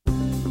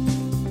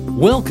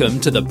Welcome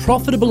to the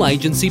Profitable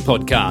Agency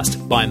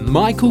Podcast by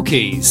Michael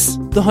Keys,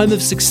 the home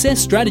of success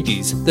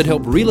strategies that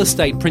help real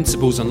estate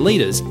principals and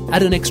leaders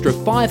add an extra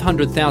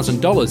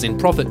 $500,000 in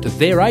profit to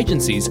their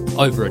agencies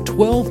over a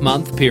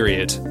 12-month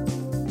period.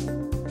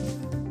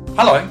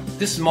 Hello,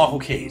 this is Michael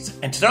Keys,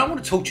 and today I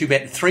want to talk to you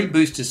about the 3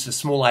 boosters for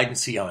small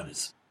agency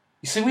owners.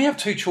 You see, we have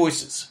 2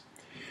 choices.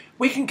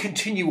 We can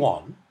continue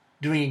on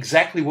doing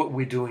exactly what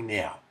we're doing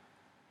now,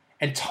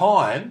 and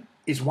time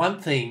is one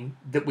thing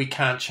that we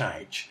can't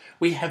change.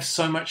 We have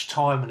so much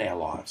time in our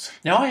lives.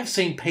 Now, I have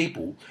seen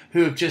people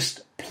who have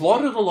just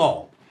plodded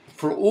along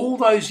for all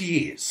those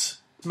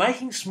years,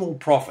 making small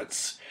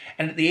profits,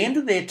 and at the end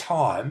of their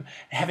time,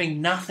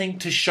 having nothing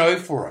to show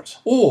for it.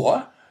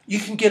 Or you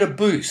can get a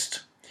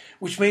boost,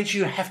 which means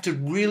you have to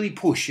really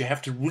push, you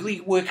have to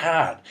really work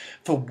hard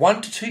for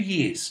 1 to 2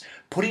 years,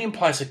 putting in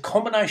place a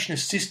combination of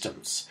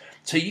systems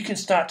so you can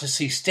start to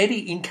see steady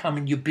income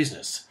in your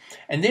business.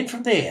 And then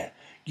from there,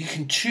 you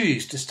can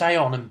choose to stay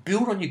on and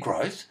build on your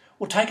growth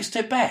or take a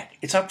step back.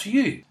 It's up to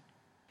you.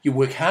 You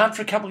work hard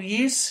for a couple of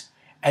years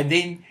and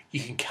then you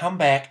can come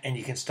back and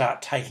you can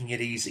start taking it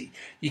easy.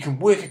 You can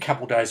work a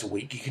couple of days a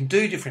week. You can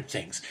do different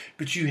things,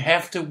 but you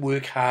have to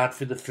work hard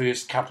for the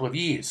first couple of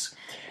years.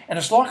 And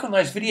it's like on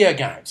those video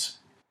games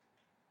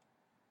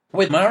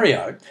where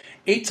Mario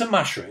eats a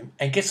mushroom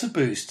and gets a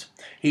boost.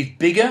 He's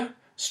bigger,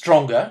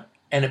 stronger,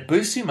 and it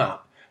boosts him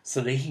up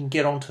so that he can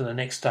get on to the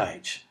next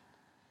stage.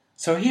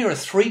 So here are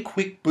 3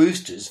 quick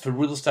boosters for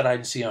real estate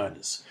agency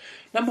owners.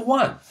 Number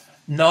 1,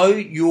 know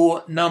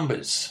your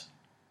numbers.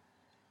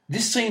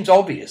 This seems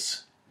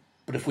obvious,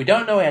 but if we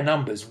don't know our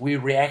numbers, we're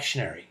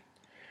reactionary.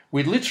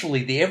 We're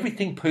literally the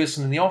everything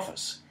person in the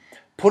office,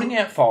 putting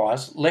out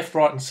fires left,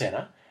 right and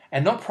centre,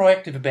 and not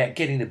proactive about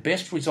getting the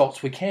best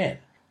results we can.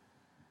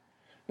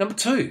 Number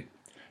 2,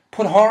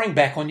 put hiring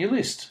back on your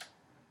list.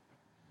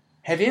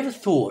 Have you ever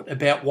thought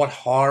about what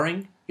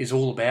hiring is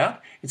all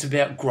about? It's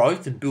about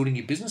growth and building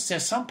your business. Now,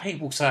 some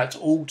people say it's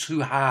all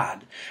too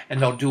hard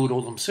and they'll do it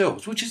all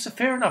themselves, which is a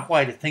fair enough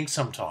way to think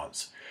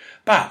sometimes.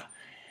 But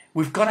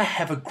we've got to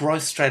have a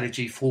growth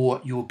strategy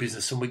for your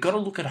business and we've got to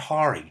look at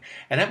hiring.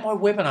 And at my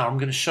webinar, I'm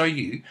going to show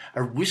you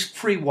a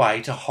risk-free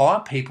way to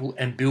hire people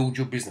and build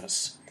your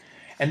business.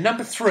 And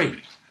number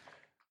 3,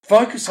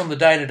 focus on the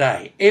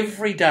day-to-day.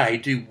 Every day,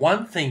 do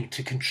one thing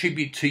to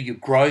contribute to your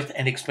growth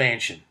and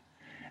expansion.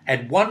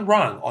 Add one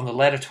rung on the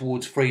ladder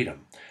towards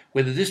freedom,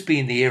 whether this be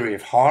in the area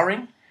of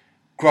hiring,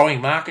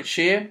 growing market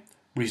share,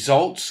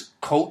 results,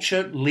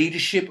 culture,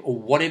 leadership, or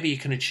whatever you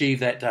can achieve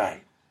that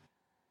day.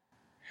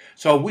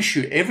 So I wish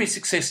you every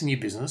success in your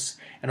business,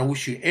 and I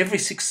wish you every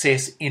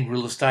success in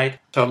real estate.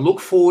 So I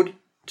look forward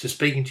to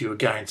speaking to you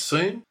again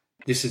soon.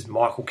 This is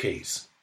Michael Keys.